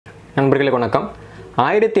நண்பர்களுக்கு வணக்கம்.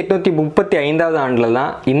 1835 ஆண்டில்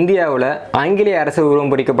தான் இந்தியாவில் ஆங்கிலேய அரசு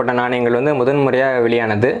உருவம் பொறிக்கப்பட்ட நாணயங்கள் முதன்முறையாக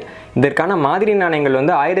வெளியானது. இதற்கான மாதிரி நாணயங்கள்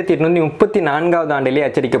 1834 ஆண்டிலேயே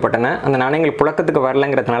அச்சடிக்கப்பட்டன. அந்த நாணயங்கள் புழக்கத்துக்கு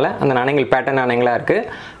வரலங்கிறதுனால அந்த நாணயங்கள் பேட்டன் நாணயங்களாக இருக்குது.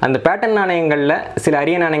 அந்த பேட்டன் நாணயங்களில் சில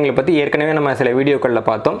அரிய நாணயங்களை பற்றி ஏற்கனவே நம்ம சில வீடியோக்களில்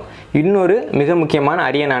பார்த்தோம். இன்னொரு மிக முக்கியமான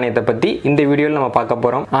அரிய நாணயத்தை பற்றி இந்த வீடியோவில் நம்ம பார்க்க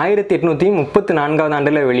போகிறோம். 1834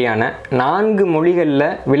 ஆண்டில் வெளியான 4 மொழிகளில்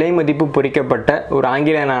விலை மதிப்பு பொறிக்கப்பட்ட ஒரு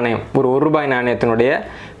ஆங்கில நாணயம், ஒரு ₹1 நாணயத்தினுடைய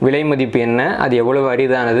விலை மதிப்பு என்ன, அது எவ்வளவு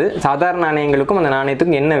அரிதானது, சாதாரண நாணயங்களுக்கும் அந்த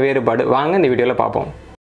நாணயத்துக்கும் என்ன வேறுபாடு, வாங்க இந்த வீடியோவில் பார்ப்போம்.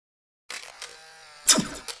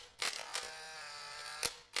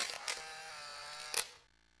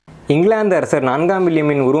 இங்கிலாந்து அரசர் 4ஆம்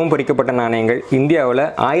வில்லியமின் உருவம் பொறிக்கப்பட்ட நாணயங்கள் இந்தியாவில்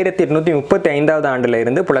 1835 ஆண்டில்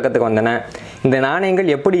இருந்து புழக்கத்துக்கு வந்தன. இந்த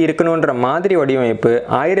நாணயங்கள் எப்படி இருக்கணுன்ற மாதிரி வடிவமைப்பு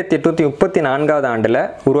 1834 ஆண்டில்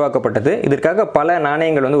உருவாக்கப்பட்டது. இதற்காக பல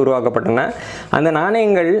நாணயங்கள் உருவாக்கப்பட்டன. அந்த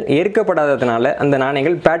நாணயங்கள் ஏற்கப்படாததுனால அந்த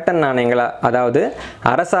நாணயங்கள் பேட்டன் நாணயங்களா, அதாவது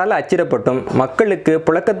அரசால் அச்சிடப்பட்டும் மக்களுக்கு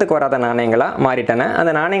புழக்கத்துக்கு வராத நாணயங்களாக மாறிட்டன.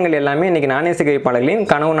 அந்த நாணயங்கள் எல்லாமே இன்னைக்கு நாணய சேகரிப்பாளர்களின்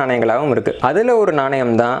கனவு நாணயங்களாகவும் இருக்குது. அதில் ஒரு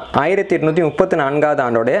நாணயம் தான் 1834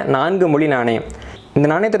 ஆண்டோடைய 4 மொழி நாணயம். இந்த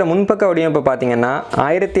நாணயத்தோட முன்பக்க வடிவமைப்பு பார்த்தீங்கன்னா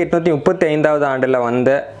 1835 ஆண்டில் வந்த,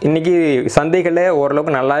 இன்னைக்கு சந்தைகளில்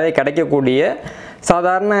ஓரளவுக்கு நல்லாவே கிடைக்கக்கூடிய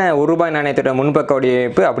சாதாரண ₹1 நாணயத்தோட முன்பக்க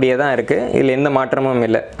வடிவமைப்பு அப்படியே தான் இருக்குது. இதில் எந்த மாற்றமும்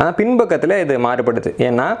இல்லை. ஆனால் பின்பக்கத்தில் இது மாறுபடுது.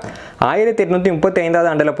 ஏன்னா 1835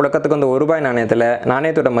 ஆண்டில் புழக்கத்துக்கு வந்த ₹1 நாணயத்தில்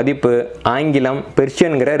நாணயத்தோட மதிப்பு ஆங்கிலம்,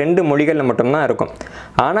 பெர்ஷியன்கிற 2 மொழிகளில் மட்டும்தான் இருக்கும்.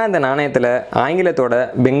 ஆனால் இந்த நாணயத்தில் ஆங்கிலத்தோட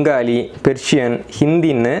பெங்காலி, பெர்ஷியன்,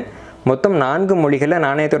 ஹிந்தின்னு மொத்தம் 4 மொழிகளில்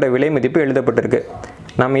நாணயத்தோட விலை மதிப்பு எழுதப்பட்டிருக்கு.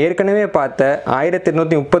 நம்ம ஏற்கனவே பார்த்த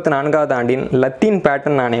 1834 ஆண்டின் லத்தீன்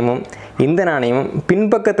பேட்டன் நாணயமும் இந்த நாணயமும்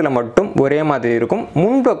பின்பக்கத்தில் மட்டும் ஒரே மாதிரி இருக்கும்,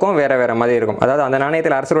 முன்பக்கம் வேறு வேறு மாதிரி இருக்கும். அதாவது அந்த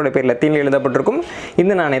நாணயத்தில் அரசரோட பேர் லத்தீனில் எழுதப்பட்டிருக்கும்,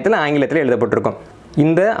 இந்த நாணயத்தில் ஆங்கிலத்தில் எழுதப்பட்டிருக்கும்.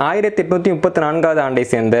 இந்த 1834 ஆண்டை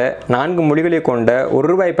சேர்ந்த 4 மொழிகளை கொண்ட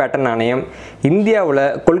 ₹1 பேட்டன் நாணயம் இந்தியாவில்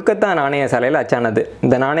கொல்கத்தா நாணய சாலையில் அச்சானது.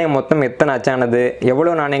 இந்த நாணயம் மொத்தம் எத்தனை அச்சானது,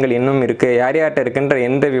 எவ்வளோ நாணயங்கள் இன்னும் இருக்குது, யார் யார்கிட்ட இருக்குன்ற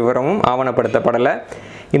எந்த விவரமும் ஆவணப்படுத்தப்படலை.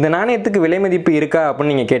 இந்த நாணயத்துக்கு விலை மதிப்பு இருக்கா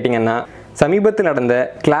அப்படின்னு நீங்கள் கேட்டிங்கன்னா, சமீபத்தில் நடந்த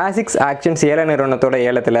கிளாசிக்ஸ் ஆக்ஷன்ஸ் ஏல நிறுவனத்தோட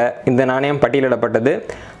ஏலத்தில் இந்த நாணயம் பட்டியலிடப்பட்டது.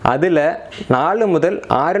 அதில் 4 முதல்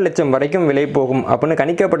 6 லட்சம் வரைக்கும் விலை போகும் அப்படின்னு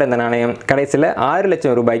கணிக்கப்பட்ட இந்த நாணயம் கடைசியில் ₹6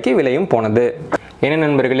 லட்சம் விலையும் போனது. என்ன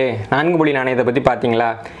நண்பர்களே, 4 மொழி நாணயத்தை பற்றி பார்த்தீங்களா?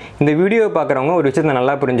 இந்த வீடியோவை பார்க்குறவங்க ஒரு விஷயத்தை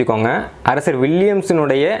நல்லா புரிஞ்சுக்கோங்க. அரசர்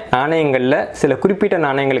வில்லியம்ஸினுடைய நாணயங்களில் சில குறிப்பிட்ட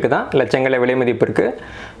நாணயங்களுக்கு தான் லட்சங்களில் விலை மதிப்பு இருக்குது.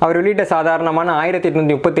 அவர் வெளியிட்ட சாதாரணமான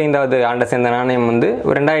 1835 ஆண்டை சேர்ந்த நாணயம்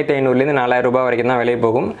 ₹2500 ₹4000 வரைக்கும் தான் விலை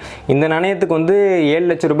போகும். இந்த நாணயத்துக்கு ₹7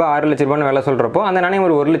 லட்சம் ₹6 லட்சம் விலை சொல்கிறப்போ அந்த நாணயம்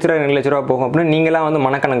ஒரு ₹1 லட்சம் ₹2 லட்சம் போகும் அப்படின்னு நீங்களாம்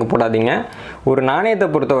மனக்கணக்கு போடாதீங்க. ஒரு நாணயத்தை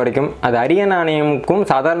பொறுத்த வரைக்கும் அது அரிய நாணயமுக்கும்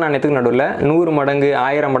சாதாரண நாணயத்துக்கு நடுவில் 100 மடங்கு,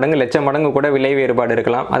 1000 மடங்கு, லட்சம் மடங்கு கூட விலை வேறுபாடு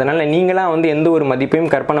இருக்கலாம். அதனால் நீங்களாம் எந்த ஒரு மதிப்பையும்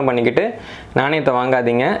கற்பனை பண்ணிக்கிட்டு நாணயத்தை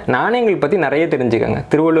வாங்காதீங்க. நாணயங்கள் பற்றி நிறைய தெரிஞ்சுக்கோங்க.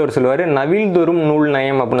 திருவள்ளுவர் சொல்லுவார், நவில்தொறும் நூல்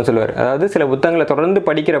நயம் அப்படின்னு சொல்லுவார். அதாவது சில புத்தகங்களை தொடர்ந்து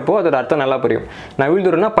படிக்கிறப்போ அதோட அர்த்தம் நல்லா புரியும்.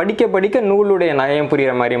 நவில்தொறும்னா படிக்க படிக்க நூலுடைய நயம்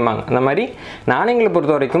புரிகிற மாதிரிம்பாங்க. அந்த மாதிரி நாணயங்களை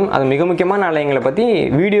பொறுத்த வரைக்கும் அது மிக முக்கியமான நாணயங்களை பற்றி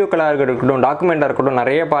வீடியோக்களாக இருக்கட்டும், டாக்குமெண்ட்டாக இருக்கட்டும்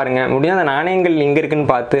நிறைய பாருங்கள். முடியாத அந்த நாணயங்கள் எங்கே இருக்குன்னு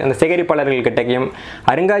பார்த்து அந்த சேகரிப்பாளர்கள்கிட்டையும்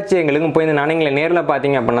அருங்காட்சியகங்களுக்கும் போய் இந்த நாணயங்களை நேரில்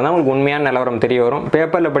பார்த்தீங்க அப்படின்னா தான் உங்களுக்கு உண்மையான நிலவரம் தெரிய வரும்.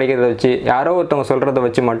 பேப்பரில் படிக்கிறத வச்சு, யாரோ ஒருத்தவங்க சொல்கிறத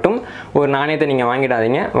வச்சு மட்டும் ஒரு நாணயத்தை நீங்கள்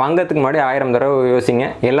வாங்கிடாதீங்க. வாங்கிறதுக்கு முன்னாடி 1000 தடவை யோசிங்க.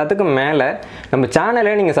 எல்லாத்துக்கும் மேலே நம்ம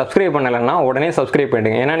சேனலை நீங்கள் சப்ஸ்கிரைப் பண்ணலைன்னா உடனே சப்ஸ்கிரைப்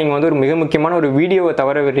பண்ணிடுங்க. ஏன்னா நீங்கள் ஒரு மிக முக்கியமான ஒரு வீடியோவை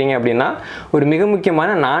தவற விடுறீங்க அப்படின்னா ஒரு மிக முக்கியமான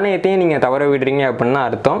நாணயத்தையும் நீங்கள் தவற விடுறீங்க அப்படின்னு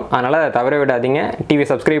அர்த்தம். அதனால் அதை தவற விடாதீங்க. டிவி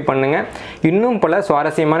சப்ஸ்கிரைப் பண்ணுங்கள். இன்னும் பல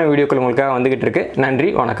சுவாரஸ்யமான வீடியோக்கள் உங்களுக்காக வந்துகிட்டு இருக்கு. நன்றி,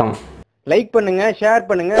 வணக்கம். லைக் பண்ணுங்க, ஷேர்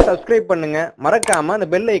பண்ணுங்க, சப்ஸ்கிரைப் பண்ணுங்க, மறக்காம அந்த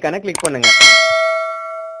பெல் ஐகானை கிளிக் பண்ணுங்க.